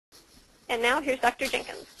And now here's Dr.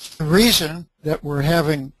 Jenkins. The reason that we're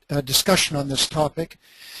having a discussion on this topic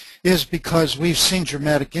is because we've seen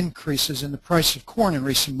dramatic increases in the price of corn in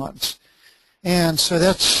recent months. And so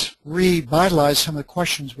that's revitalized some of the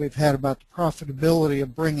questions we've had about the profitability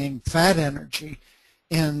of bringing fat energy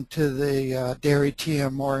into the dairy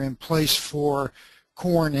TMR in place for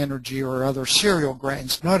corn energy or other cereal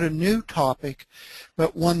grains. Not a new topic,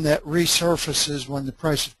 but one that resurfaces when the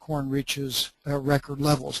price of corn reaches record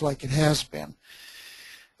levels like it has been.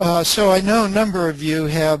 So I know a number of you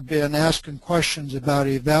have been asking questions about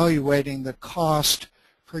evaluating the cost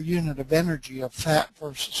per unit of energy of fat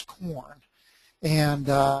versus corn. And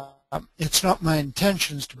it's not my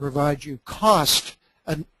intentions to provide you cost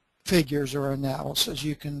figures or analysis.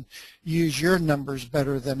 You can use your numbers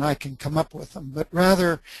better than I can come up with them. But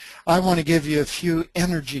rather, I want to give you a few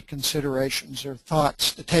energy considerations or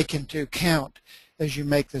thoughts to take into account as you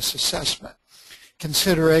make this assessment.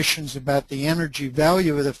 Considerations about the energy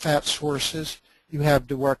value of the fat sources you have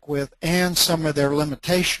to work with and some of their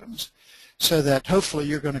limitations, so that hopefully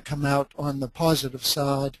you're going to come out on the positive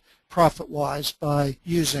side profit-wise by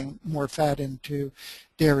using more fat into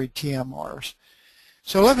dairy TMRs.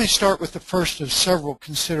 So let me start with the first of several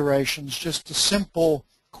considerations, just a simple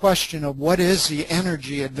question of what is the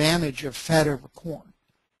energy advantage of fat over corn.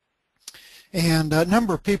 And a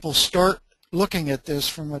number of people start looking at this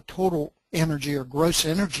from a total energy or gross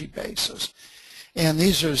energy basis. And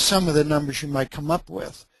these are some of the numbers you might come up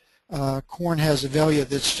with. Corn has a value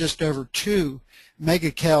that's just over 2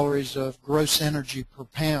 megacalories of gross energy per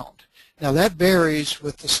pound. Now that varies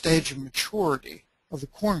with the stage of maturity of the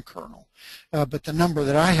corn kernel, but the number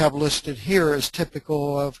that I have listed here is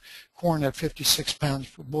typical of corn at 56 pounds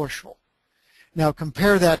per bushel. Now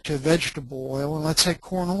compare that to vegetable oil, and let's say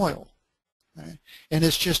corn oil, right? And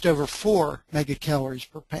it's just over 4 megacalories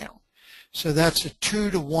per pound. So that's a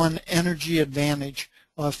 2-to-1 energy advantage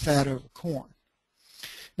of fat over corn.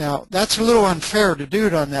 Now that's a little unfair to do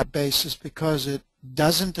it on that basis because it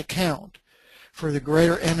doesn't account for the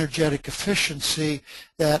greater energetic efficiency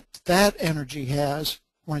that fat energy has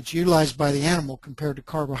when it's utilized by the animal compared to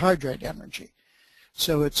carbohydrate energy.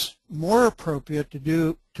 So it's more appropriate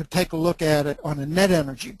to take a look at it on a net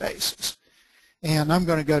energy basis. And I'm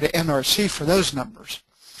going to go to NRC for those numbers.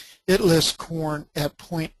 It lists corn at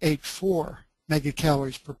 0.84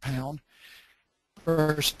 megacalories per pound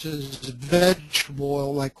versus vegetable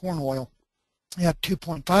oil like corn oil at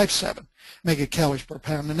 2.57 megacalories per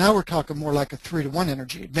pound. And now we're talking more like a 3-to-1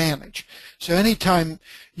 energy advantage. So anytime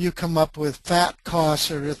you come up with fat costs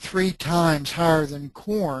that are 3 times higher than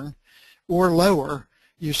corn or lower,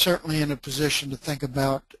 you're certainly in a position to think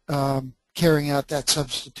about carrying out that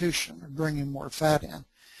substitution or bringing more fat in.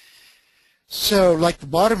 So like the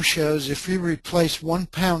bottom shows, if you replace 1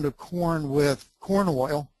 pound of corn with corn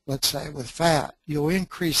oil, let's say with fat, you'll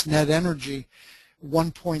increase net energy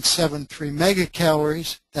 1.73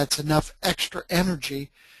 megacalories. That's enough extra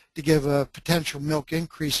energy to give a potential milk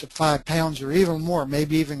increase of 5 pounds or even more,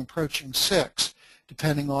 maybe even approaching 6,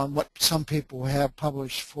 depending on what some people have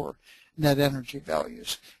published for net energy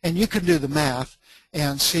values. And you can do the math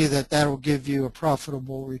and see that that will give you a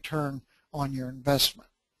profitable return on your investment.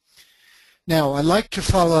 Now, I'd like to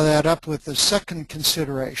follow that up with the second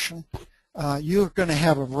consideration. You're going to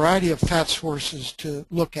have a variety of fat sources to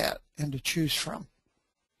look at and to choose from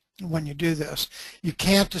when you do this. You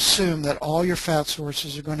can't assume that all your fat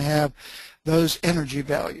sources are going to have those energy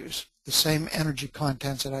values, the same energy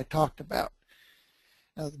contents that I talked about.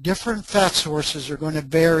 Now, the different fat sources are going to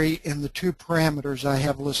vary in the 2 parameters I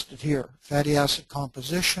have listed here, fatty acid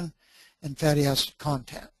composition and fatty acid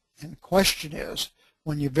content. And the question is,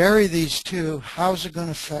 when you vary these two, how is it going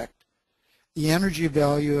to affect the energy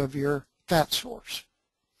value of your fat source?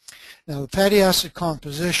 Now, the fatty acid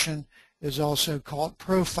composition is also called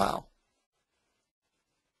profile.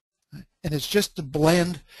 And it's just the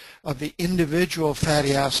blend of the individual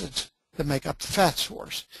fatty acids that make up the fat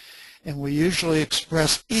source. And we usually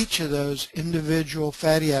express each of those individual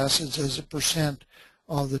fatty acids as a percent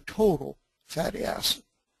of the total fatty acid.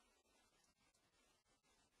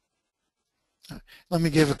 Let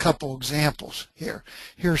me give a couple examples here.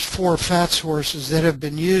 Here's 4 fat sources that have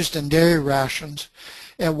been used in dairy rations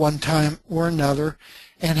at one time or another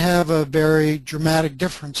and have a very dramatic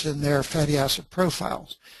difference in their fatty acid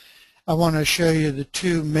profiles. I want to show you the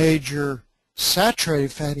 2 major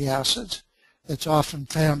saturated fatty acids that's often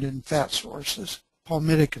found in fat sources,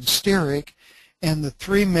 palmitic and stearic, and the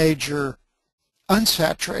 3 major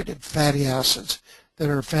unsaturated fatty acids that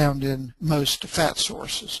are found in most fat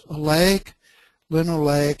sources, oleic,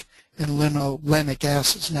 linoleic, and linolenic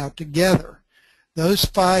acids. Now together, those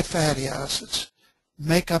 5 fatty acids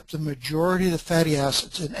make up the majority of the fatty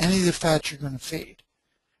acids in any of the fats you're going to feed.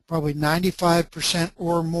 Probably 95%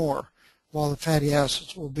 or more of all the fatty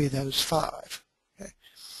acids will be those 5. Okay.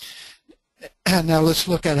 And now let's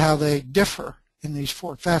look at how they differ in these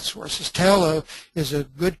 4 fat sources. Tallow is a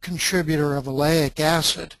good contributor of oleic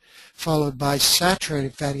acid, followed by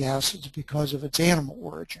saturated fatty acids because of its animal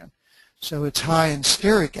origin. So it's high in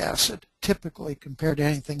stearic acid, typically, compared to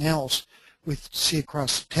anything else we see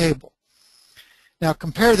across the table. Now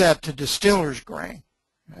compare that to distiller's grain.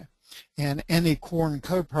 Okay? And any corn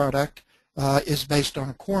co-product is based on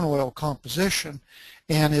a corn oil composition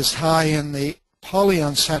and is high in the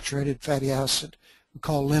polyunsaturated fatty acid we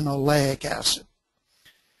call linoleic acid.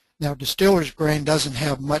 Now distiller's grain doesn't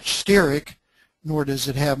have much stearic, nor does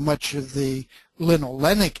it have much of the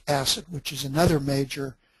linolenic acid, which is another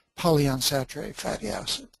major polyunsaturated fatty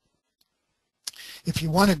acid. If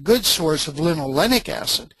you want a good source of linolenic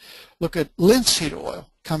acid, look at linseed oil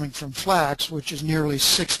coming from flax, which is nearly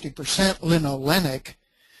 60% linolenic,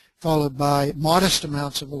 followed by modest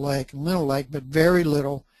amounts of oleic and linoleic, but very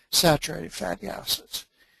little saturated fatty acids.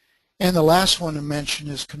 And the last one to mention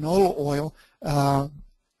is canola oil,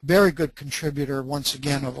 very good contributor, once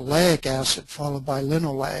again, of oleic acid, followed by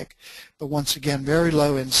linoleic, but once again, very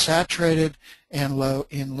low in saturated and low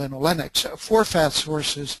in linolenic. So 4 fat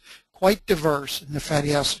sources, quite diverse in the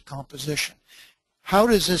fatty acid composition. How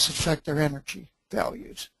does this affect their energy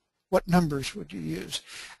values? What numbers would you use?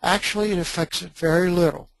 Actually, it affects it very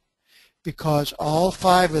little, because all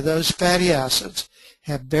 5 of those fatty acids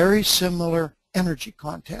have very similar energy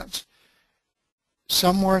contents,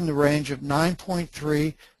 somewhere in the range of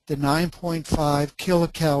 9.3 to 9.5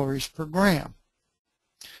 kilocalories per gram.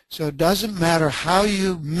 So it doesn't matter how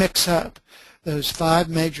you mix up those 5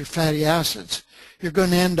 major fatty acids, you're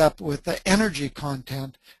going to end up with the energy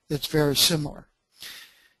content that's very similar.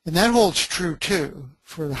 And that holds true too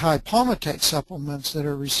for the high palmitate supplements that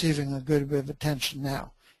are receiving a good bit of attention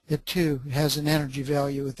now. It too has an energy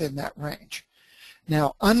value within that range.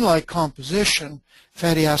 Now, unlike composition,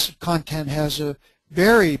 fatty acid content has a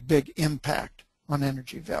very big impact on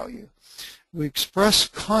energy value. We express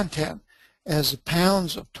content as the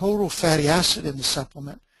pounds of total fatty acid in the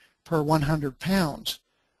supplement per 100 pounds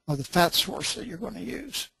of the fat source that you're going to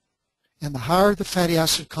use. And the higher the fatty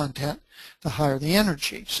acid content, the higher the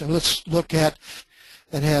energy. So let's look at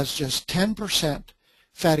that has just 10%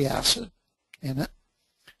 fatty acid in it,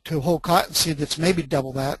 to a whole cottonseed that's maybe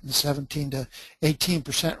double that in the 17 to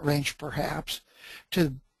 18% range perhaps,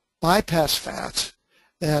 to bypass fats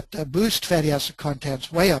that boost fatty acid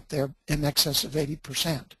contents way up there in excess of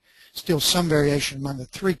 80%. Still some variation among the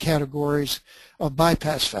 3 categories of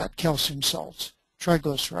bypass fat: calcium salts,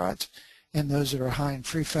 triglycerides, and those that are high in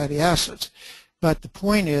free fatty acids. But the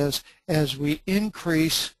point is, as we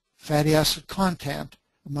increase fatty acid content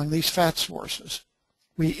among these fat sources,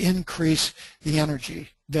 we increase the energy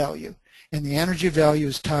value. And the energy value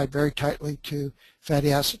is tied very tightly to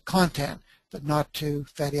fatty acid content, but not to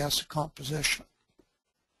fatty acid composition.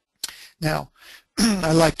 Now,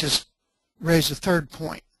 I'd like to raise a third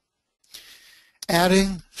point.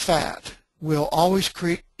 Adding fat will always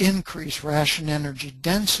increase ration energy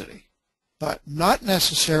density, but not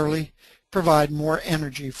necessarily provide more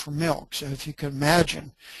energy for milk. So if you can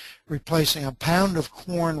imagine replacing a pound of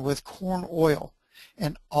corn with corn oil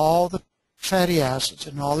and all the fatty acids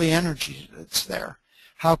and all the energy that's there,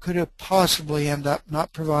 how could it possibly end up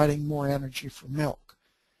not providing more energy for milk?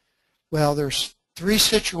 Well, there's 3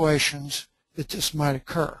 situations that this might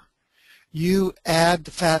occur. You add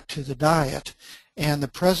the fat to the diet, and the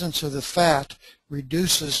presence of the fat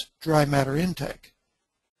reduces dry matter intake.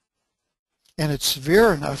 And it's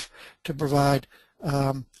severe enough to provide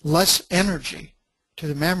less energy to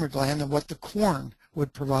the mammary gland than what the corn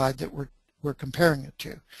would provide that we're comparing it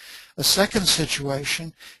to. A second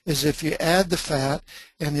situation is if you add the fat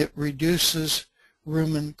and it reduces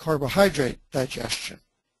rumen carbohydrate digestion.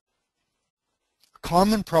 A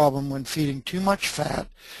common problem when feeding too much fat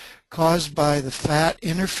caused by the fat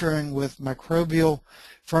interfering with microbial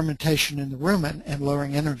fermentation in the rumen and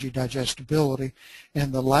lowering energy digestibility.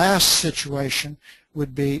 And the last situation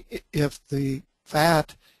would be if the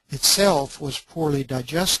fat itself was poorly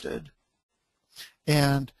digested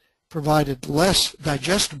and provided less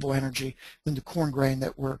digestible energy than the corn grain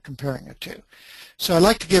that we're comparing it to. So I'd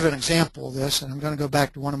like to give an example of this, and I'm going to go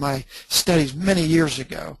back to one of my studies many years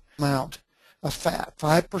ago. Amount of fat,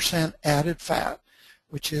 5% added fat,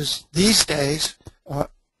 which is these days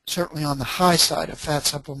certainly on the high side of fat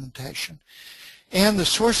supplementation. And the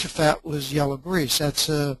source of fat was yellow grease. That's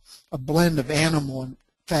a blend of animal and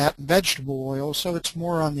fat and vegetable oil, so it's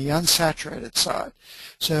more on the unsaturated side.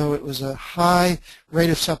 So it was a high rate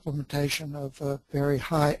of supplementation of a very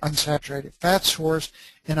high unsaturated fat source,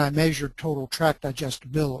 and I measured total tract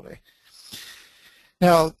digestibility.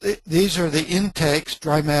 Now, these are the intakes,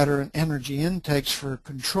 dry matter and energy intakes for a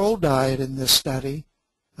control diet in this study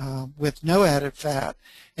with no added fat.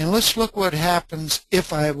 And let's look what happens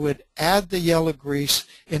if I would add the yellow grease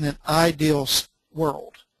in an ideal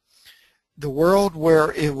world. The world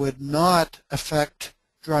where it would not affect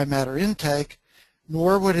dry matter intake,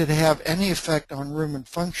 nor would it have any effect on rumen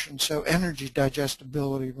function, so energy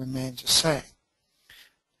digestibility remains the same.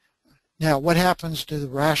 Now, what happens to the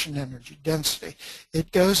ration energy density?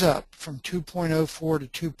 It goes up from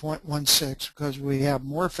 2.04 to 2.16 because we have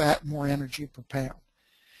more fat, more energy per pound.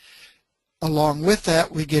 Along with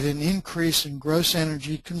that, we get an increase in gross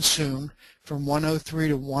energy consumed from 103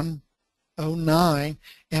 to 109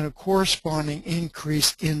 and a corresponding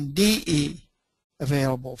increase in DE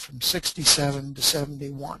available from 67 to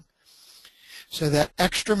 71. So that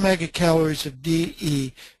extra megacalories of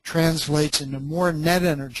DE translates into more net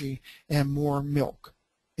energy and more milk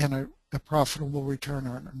and a profitable return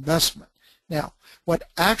on investment. Now, what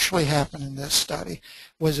actually happened in this study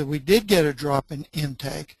was that we did get a drop in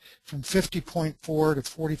intake from 50.4 to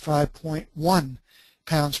 45.1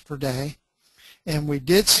 pounds per day, and we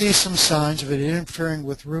did see some signs of it interfering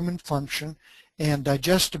with rumen function, and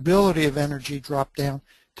digestibility of energy dropped down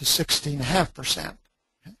to 16.5%.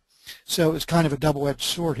 So it's kind of a double-edged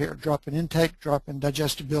sword here, drop in intake, drop in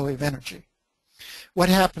digestibility of energy. What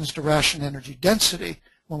happens to ration energy density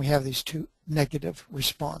when we have these two negative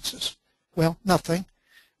responses? Well, nothing.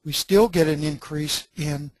 We still get an increase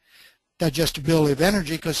in digestibility of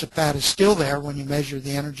energy because the fat is still there when you measure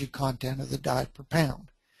the energy content of the diet per pound.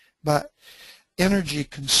 But energy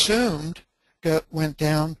consumed went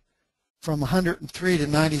down from 103 to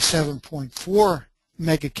 97.4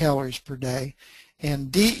 megacalories per day,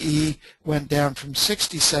 and DE went down from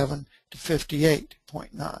 67 to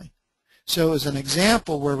 58.9. So as an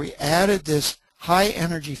example where we added this high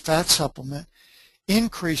energy fat supplement,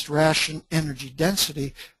 increased ration energy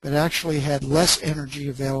density, but actually had less energy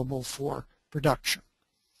available for production.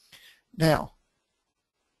 Now,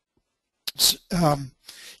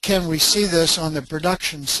 can we see this on the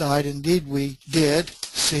production side? Indeed, we did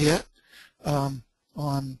see it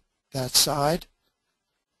on that side.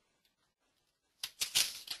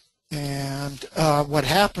 And what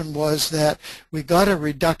happened was that we got a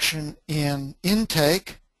reduction in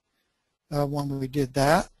intake when we did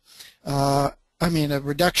that. A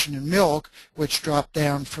reduction in milk, which dropped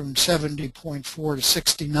down from 70.4 to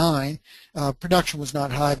 69. Production was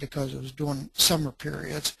not high because it was during summer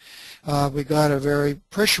periods. We got a very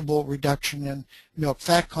appreciable reduction in milk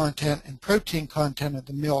fat content and protein content of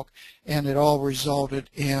the milk, and it all resulted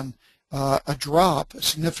in a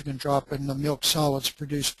significant drop in the milk solids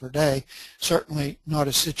produced per day. Certainly not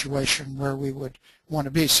a situation where we would want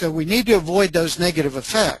to be. So we need to avoid those negative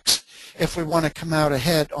effects if we want to come out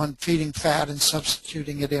ahead on feeding fat and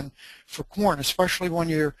substituting it in for corn, especially when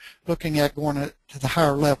you're looking at going to the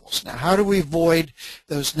higher levels. Now, how do we avoid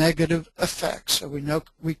those negative effects so we know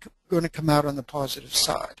we're going to come out on the positive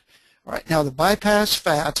side? All right, now the bypass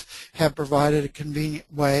fats have provided a convenient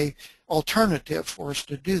alternative for us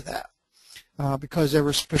to do that because they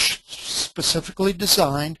were specifically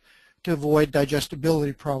designed to avoid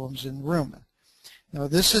digestibility problems in rumen. Now,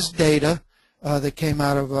 this is data that came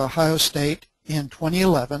out of Ohio State in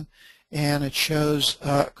 2011, and it shows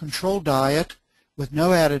a controlled diet with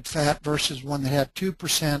no added fat versus one that had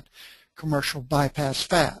 2% commercial bypass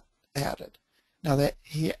fat added. Now, that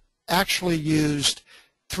he actually used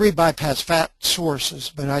 3 bypass fat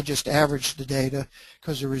sources, but I just averaged the data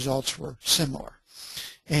because the results were similar.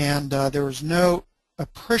 And there was no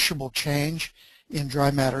appreciable change in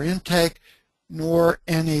dry matter intake, nor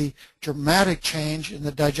any dramatic change in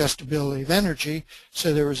the digestibility of energy,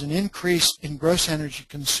 so there was an increase in gross energy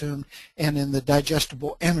consumed and in the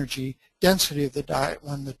digestible energy density of the diet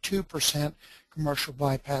when the 2% commercial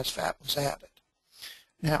bypass fat was added.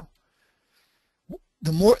 Now,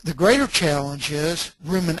 the greater challenge is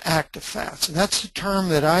rumen active fats, and that's the term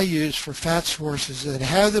that I use for fat sources that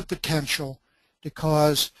have the potential to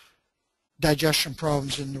cause digestion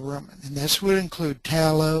problems in the rumen, and this would include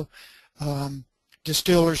tallow,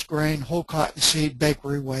 distiller's grain, whole cottonseed,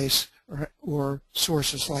 bakery waste, or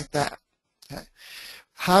sources like that. Okay.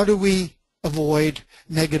 How do we avoid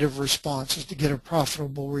negative responses to get a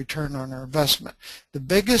profitable return on our investment? The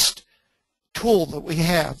biggest tool that we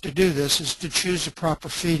have to do this is to choose a proper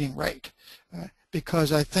feeding rate,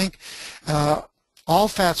 because I think all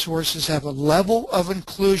fat sources have a level of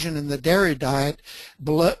inclusion in the dairy diet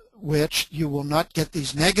below which you will not get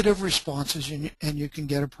these negative responses, and you can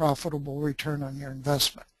get a profitable return on your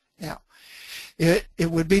investment. Now, it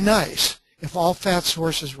would be nice if all fat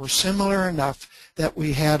sources were similar enough that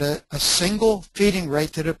we had a single feeding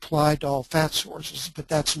rate that applied to all fat sources, but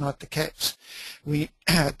that's not the case.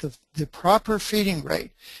 The proper feeding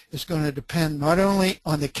rate is going to depend not only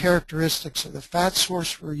on the characteristics of the fat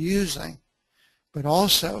source we're using, but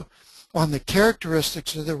also on the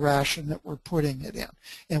characteristics of the ration that we're putting it in.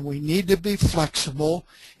 And we need to be flexible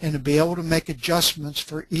and to be able to make adjustments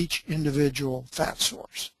for each individual fat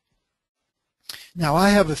source. Now, I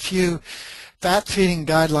have a few fat feeding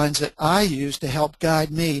guidelines that I use to help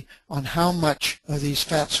guide me on how much of these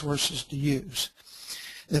fat sources to use.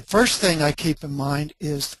 The first thing I keep in mind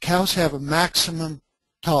is the cows have a maximum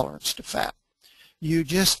tolerance to fat. You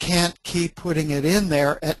just can't keep putting it in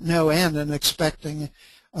there at no end and expecting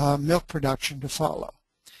milk production to follow.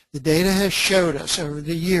 The data has showed us over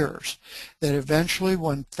the years that eventually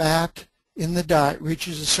when fat in the diet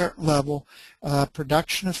reaches a certain level,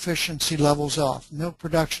 production efficiency levels off. Milk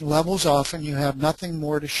production levels off, and you have nothing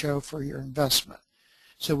more to show for your investment.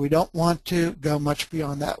 So we don't want to go much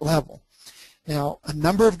beyond that level. Now, a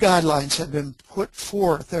number of guidelines have been put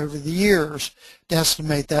forth over the years to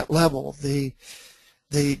estimate that level. The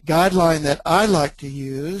guideline that I like to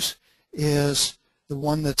use is the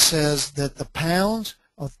one that says that the pounds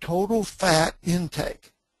of total fat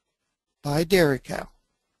intake by dairy cow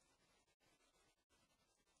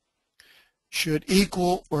should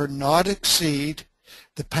equal or not exceed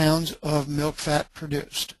the pounds of milk fat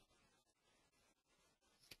produced.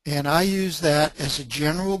 And I use that as a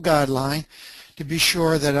general guideline to be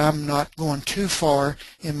sure that I'm not going too far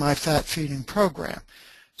in my fat feeding program.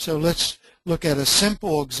 So let's look at a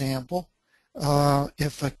simple example.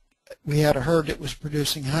 If we had a herd that was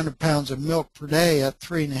producing 100 pounds of milk per day at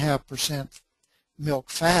 3.5% milk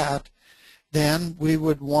fat, then we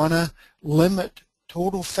would want to limit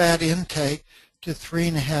total fat intake to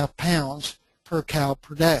 3.5 pounds per cow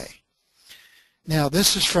per day. Now,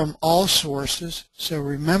 this is from all sources, so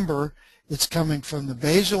remember it's coming from the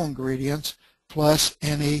basal ingredients plus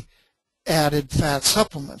any added fat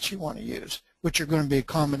supplements you want to use, which are going to be a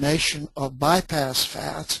combination of bypass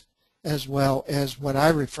fats as well as what I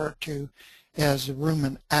refer to as the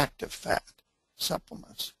rumen active fat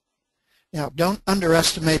supplements. Now, don't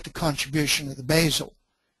underestimate the contribution of the basal,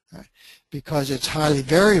 right, because it's highly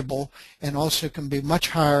variable and also can be much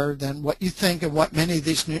higher than what you think and what many of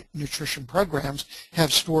these nutrition programs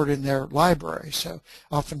have stored in their library. So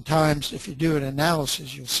oftentimes, if you do an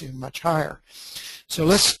analysis, you'll see much higher. So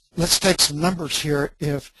let's take some numbers here.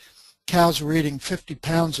 If cows were eating 50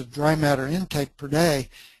 pounds of dry matter intake per day,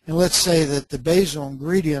 and let's say that the basal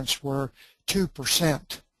ingredients were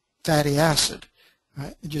 2% fatty acid,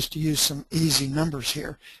 right? Just to use some easy numbers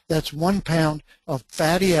here, that's 1 pound of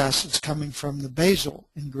fatty acids coming from the basal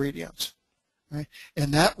ingredients, right?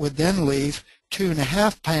 And that would then leave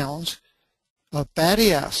 2.5 pounds of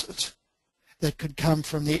fatty acids that could come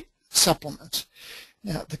from the supplements.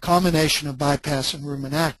 Now, the combination of bypass and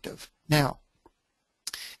rumen active. Now,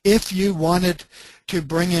 if you wanted to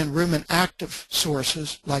bring in rumen active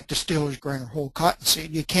sources like distiller's grain or whole cottonseed,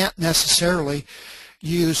 you can't necessarily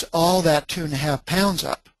use all that 2.5 pounds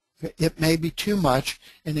up. It may be too much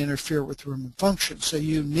and interfere with rumen function. So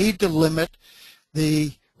you need to limit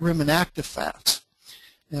the rumen active fats.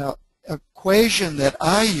 Now, an equation that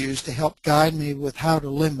I use to help guide me with how to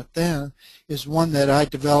limit them is one that I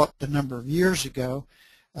developed a number of years ago,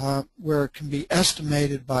 where it can be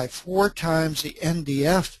estimated by 4 times the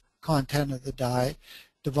NDF content of the diet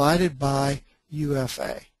divided by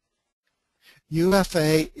UFA.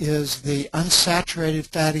 UFA is the unsaturated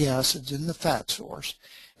fatty acids in the fat source,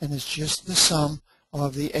 and it's just the sum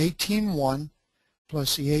of the 18.1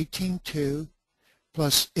 plus the 18.2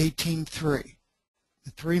 plus 18.3,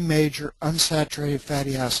 the 3 major unsaturated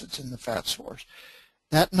fatty acids in the fat source.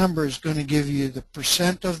 That number is going to give you the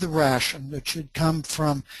percent of the ration that should come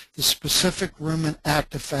from the specific rumen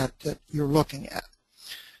active fat that you're looking at.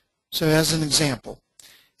 So as an example,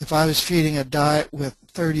 if I was feeding a diet with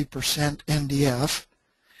 30% NDF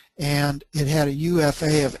and it had a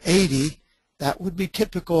UFA of 80, that would be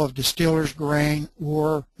typical of distiller's grain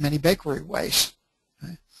or many bakery waste.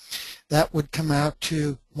 Okay? That would come out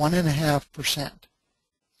to 1.5%.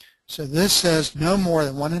 So this says no more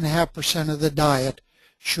than 1.5% of the diet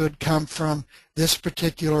should come from this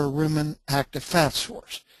particular rumen active fat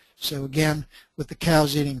source. So again, with the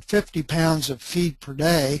cows eating 50 pounds of feed per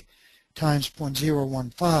day times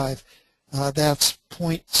 0.015, that's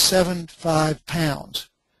 0.75 pounds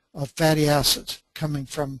of fatty acids coming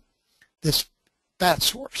from this fat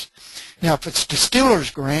source. Now, if it's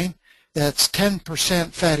distiller's grain, that's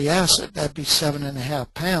 10% fatty acid. That'd be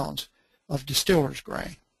 7.5 pounds of distiller's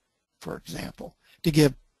grain, for example, to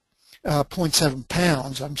give 0.7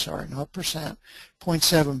 pounds, I'm sorry, not percent,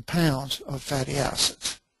 0.7 pounds of fatty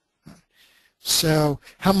acids. So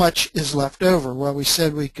how much is left over? Well, we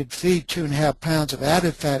said we could feed 2.5 pounds of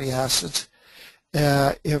added fatty acids.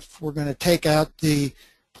 If we're going to take out the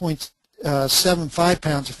 0.75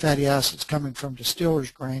 pounds of fatty acids coming from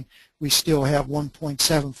distiller's grain, we still have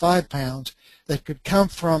 1.75 pounds that could come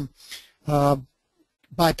from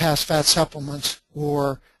bypass fat supplements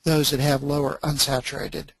or those that have lower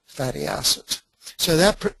unsaturated fatty acids. So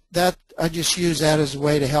that I just use that as a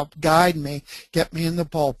way to help guide me, get me in the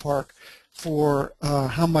ballpark for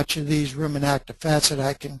how much of these rumen active fats that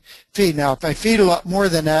I can feed. Now, if I feed a lot more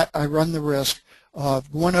than that, I run the risk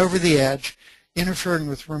of going over the edge, interfering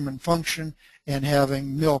with rumen function, and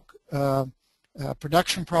having milk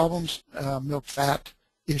production problems, milk fat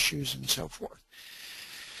issues, and so forth.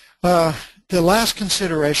 The last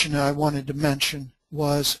consideration I wanted to mention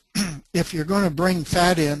was if you're going to bring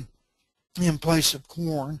fat in place of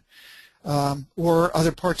corn or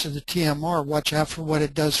other parts of the TMR, watch out for what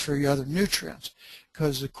it does for your other nutrients,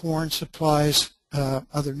 because the corn supplies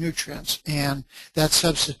other nutrients, and that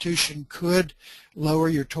substitution could lower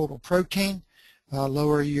your total protein,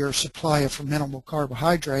 lower your supply of fermentable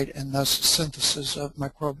carbohydrate, and thus the synthesis of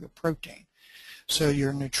microbial protein. So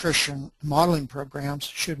your nutrition modeling programs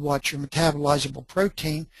should watch your metabolizable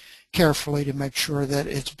protein carefully to make sure that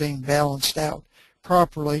it's being balanced out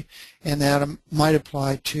properly, and that might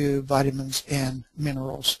apply to vitamins and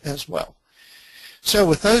minerals as well. So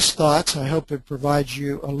with those thoughts, I hope it provides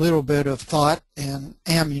you a little bit of thought and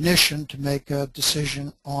ammunition to make a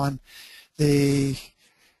decision on the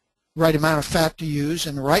right amount of fat to use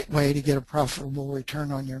and the right way to get a profitable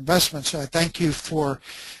return on your investment. So I thank you for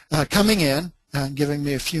coming in and giving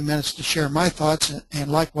me a few minutes to share my thoughts, and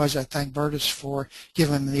likewise I thank Bertus for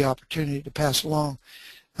giving me the opportunity to pass along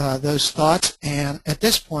those thoughts. And at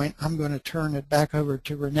this point, I'm going to turn it back over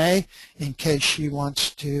to Renee in case she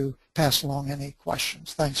wants to pass along any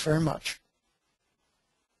questions. Thanks very much.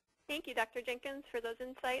 Thank you, Dr. Jenkins, for those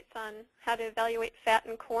insights on how to evaluate fat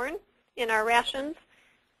in corn in our rations.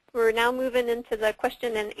 We're now moving into the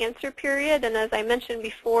question and answer period, and as I mentioned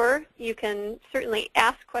before, you can certainly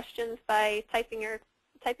ask questions by typing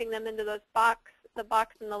them into the box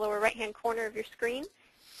in the lower right-hand corner of your screen,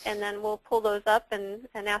 and then we'll pull those up and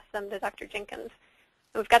ask them to Dr. Jenkins.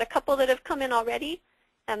 We've got a couple that have come in already,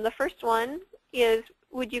 and the first one is,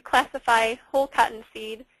 would you classify whole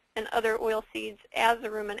cottonseed and other oil seeds as a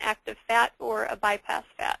rumen active fat or a bypass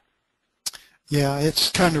fat? Yeah, it's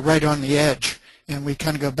kind of right on the edge, and we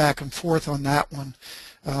kind of go back and forth on that one.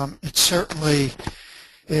 It certainly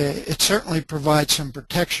provides some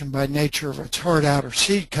protection by nature of its hard outer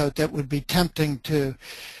seed coat that would be tempting to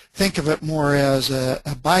think of it more as a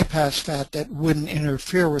bypass fat that wouldn't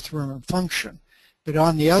interfere with rumen function. But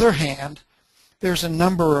on the other hand, there's a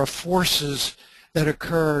number of forces that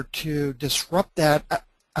occur to disrupt that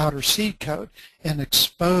outer seed coat and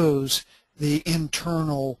expose the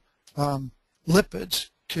internal lipids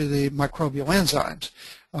to the microbial enzymes.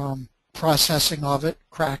 Processing of it,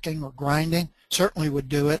 cracking or grinding, certainly would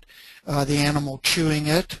do it. The animal chewing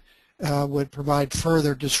it would provide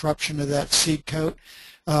further disruption of that seed coat.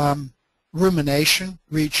 Rumination,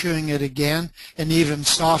 re-chewing it again, and even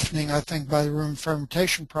softening, I think, by the rumen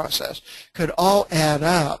fermentation process could all add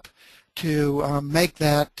up to make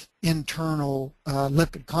that internal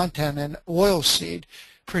lipid content in oilseed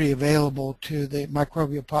pretty available to the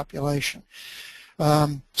microbial population.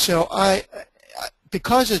 So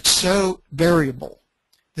because it's so variable,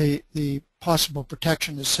 the possible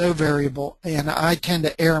protection is so variable, and I tend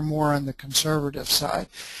to err more on the conservative side.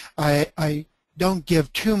 I don't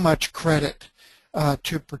give too much credit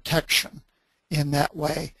to protection in that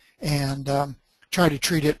way, and try to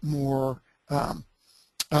treat it more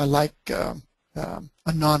like a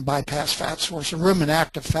non-bypass fat source, a rumen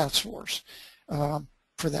active fat source,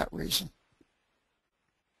 for that reason.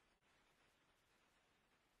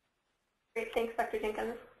 Great, thanks, Dr.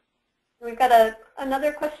 Jenkins. We've got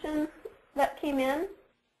another question that came in.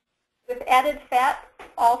 With added fat,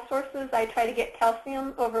 all sources, I try to get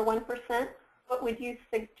calcium over 1%. What would you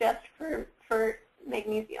suggest for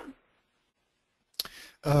magnesium?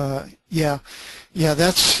 Yeah,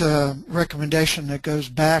 that's a recommendation that goes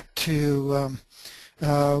back to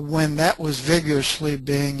when that was vigorously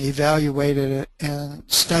being evaluated and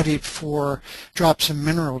studied for drops in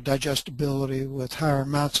mineral digestibility with higher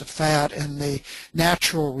amounts of fat, and the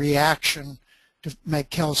natural reaction to make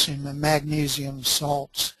calcium and magnesium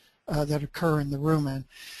salts that occur in the rumen.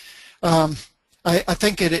 I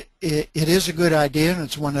think it is a good idea, and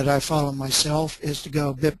it's one that I follow myself, is to go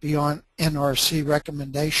a bit beyond NRC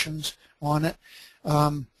recommendations on it.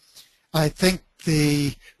 I think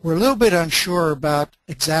we're a little bit unsure about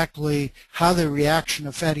exactly how the reaction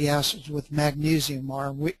of fatty acids with magnesium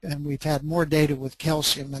are, and we've had more data with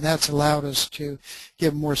calcium, and that's allowed us to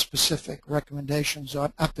give more specific recommendations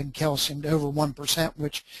on upping calcium to over 1%,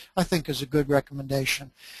 which I think is a good recommendation.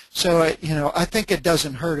 So, I think it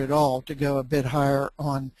doesn't hurt at all to go a bit higher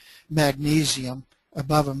on magnesium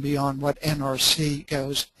above and beyond what NRC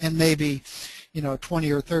goes, and maybe,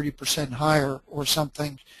 20 or 30% higher or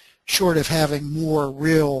something, short of having more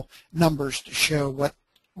real numbers to show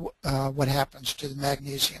what happens to the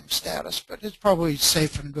magnesium status. But it's probably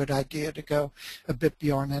safe and a good idea to go a bit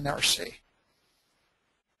beyond NRC.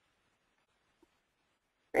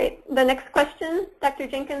 Great. The next question, Dr.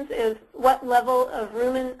 Jenkins, is what level of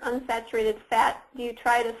rumen unsaturated fat do you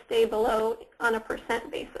try to stay below on a percent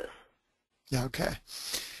basis? Yeah, okay.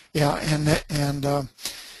 Yeah, and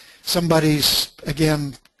somebody's,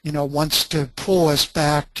 again, wants to pull us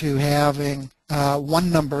back to having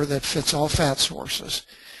one number that fits all fat sources.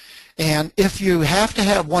 And if you have to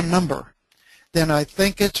have one number, then I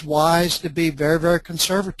think it's wise to be very, very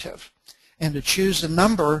conservative and to choose a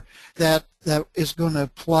number that is going to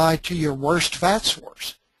apply to your worst fat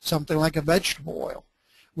source, something like a vegetable oil,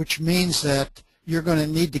 which means that you're going to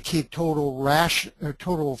need to keep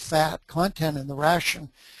total fat content in the ration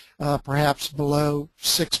perhaps below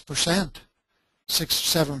 6%.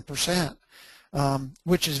 6 or 7%,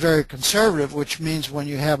 which is very conservative, which means when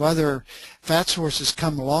you have other fat sources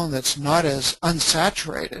come along that's not as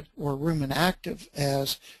unsaturated or rumen active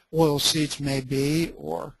as oil seeds may be,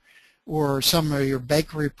 or some of your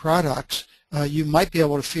bakery products, you might be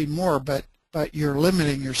able to feed more, but you're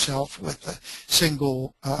limiting yourself with a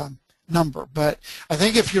single number. But I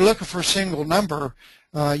think if you're looking for a single number,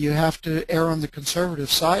 you have to err on the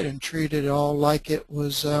conservative side and treat it all like it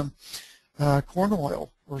was corn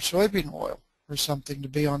oil or soybean oil or something, to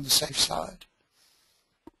be on the safe side.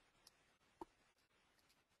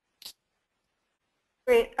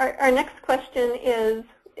 Great. Our next question is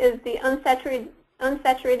the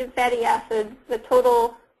unsaturated fatty acid the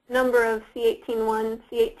total number of C18.1,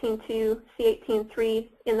 C18.2, C18.3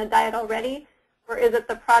 in the diet already, or is it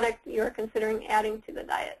the product you're considering adding to the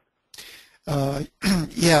diet?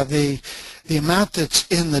 Yeah, the amount that's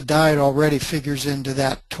in the diet already figures into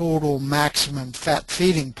that total maximum fat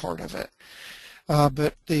feeding part of it.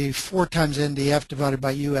 But the 4 times NDF divided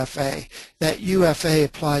by UFA, that UFA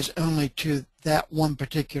applies only to that one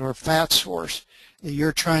particular fat source.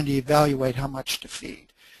 You're trying to evaluate how much to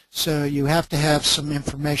feed. So you have to have some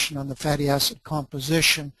information on the fatty acid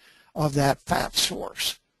composition of that fat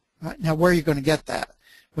source. Now, where are you going to get that?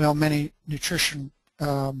 Well, many nutrition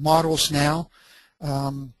models now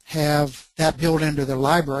have that built into their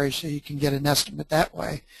library, so you can get an estimate that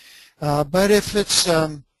way. But if it's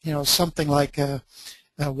something like a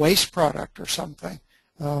waste product or something,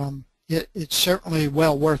 it's certainly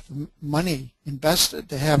well worth money invested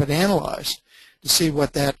to have it analyzed to see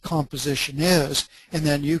what that composition is, and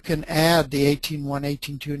then you can add the 18.1,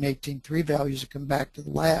 18.2, and 18.3 values that come back to the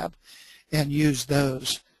lab and use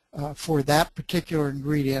those for that particular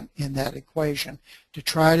ingredient in that equation to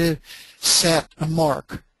try to set a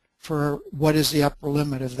mark for what is the upper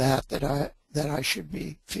limit of that I should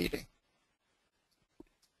be feeding.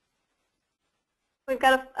 We've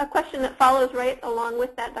got a question that follows right along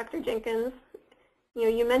with that, Dr. Jenkins.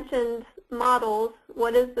 You mentioned models.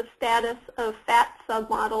 What is the status of fat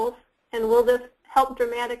submodels, and will this help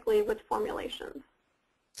dramatically with formulations?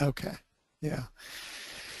 Okay, yeah.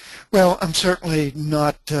 Well, I'm certainly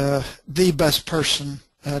not the best person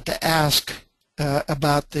to ask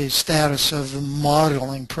about the status of the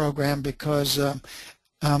modeling program, because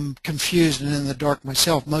I'm confused and in the dark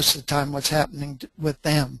myself most of the time what's happening with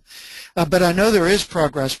them. But I know there is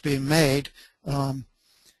progress being made, and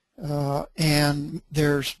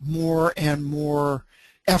there's more and more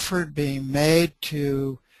effort being made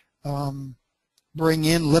to bring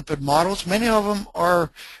in lipid models. Many of them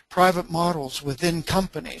are private models within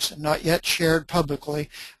companies and not yet shared publicly,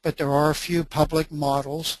 but there are a few public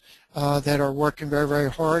models that are working very,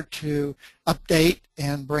 very hard to update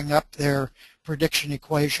and bring up their prediction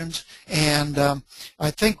equations. And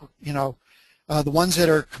I think, the ones that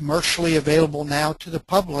are commercially available now to the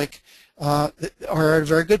public are at a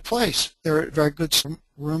very good place. They're at very good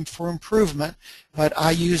room for improvement, but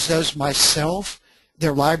I use those myself.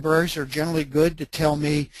 Their libraries are generally good to tell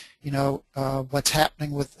me, what's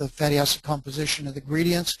happening with the fatty acid composition of the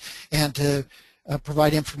ingredients, and to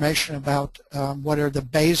provide information about what are the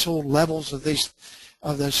basal levels of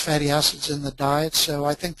those fatty acids in the diet. So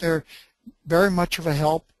I think they're very much of a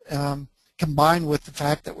help, combined with the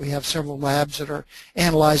fact that we have several labs that are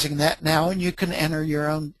analyzing that now, and you can enter your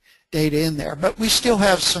own data in there. But we still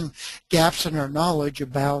have some gaps in our knowledge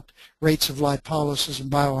about rates of lipolysis and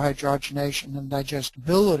biohydrogenation and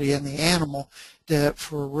digestibility in the animal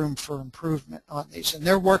for room for improvement on these. And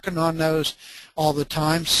they're working on those all the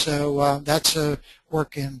time, so that's a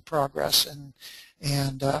work in progress.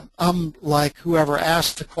 And I'm like whoever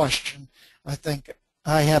asked the question. I think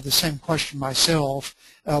I have the same question myself.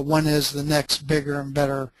 When is the next bigger and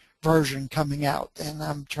better version coming out? And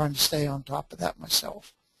I'm trying to stay on top of that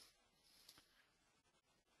myself.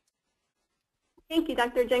 Thank you,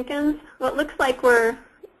 Dr. Jenkins. Well, it looks like we're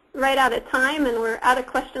right out of time, and we're out of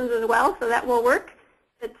questions as well, so that will work.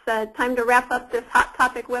 It's time to wrap up this hot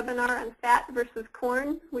topic webinar on fat versus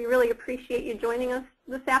corn. We really appreciate you joining us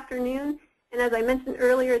this afternoon. And as I mentioned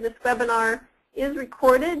earlier, this webinar is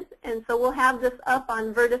recorded, and so we'll have this up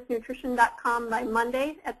on virtusnutrition.com by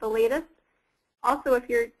Monday at the latest. Also, if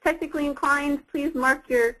you're technically inclined, please mark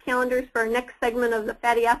your calendars for our next segment of the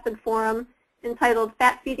Fatty Acid Forum, entitled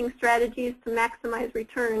Fat Feeding Strategies to Maximize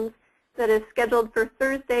Returns, that is scheduled for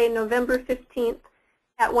Thursday, November 15th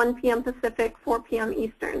at 1 p.m. Pacific, 4 p.m.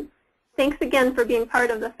 Eastern. Thanks again for being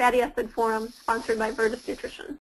part of the Fatty Acid Forum sponsored by Virtus Nutrition.